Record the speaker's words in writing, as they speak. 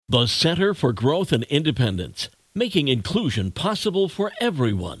The Center for Growth and Independence, making inclusion possible for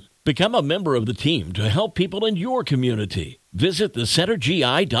everyone. Become a member of the team to help people in your community. Visit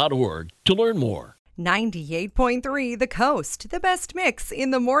thecentergi.org to learn more. 98.3 The Coast, the best mix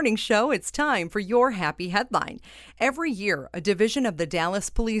in the morning show. It's time for your happy headline. Every year, a division of the Dallas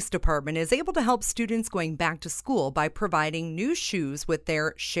Police Department is able to help students going back to school by providing new shoes with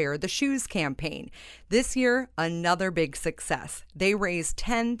their Share the Shoes campaign. This year, another big success. They raised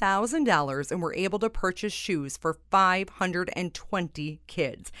 $10,000 and were able to purchase shoes for 520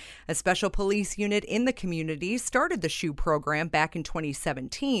 kids. A special police unit in the community started the shoe program back in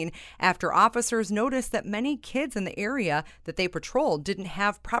 2017 after officers noticed that many kids in the area that they patrolled didn't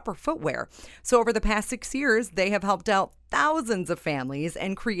have proper footwear. So over the past 6 years, they have helped out thousands of families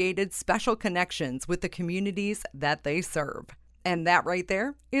and created special connections with the communities that they serve. And that right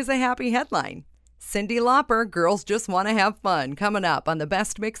there is a happy headline. Cyndi Lauper, Girls Just Want to Have Fun, coming up on the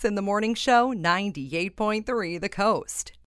best mix in the morning show, 98.3 The Coast.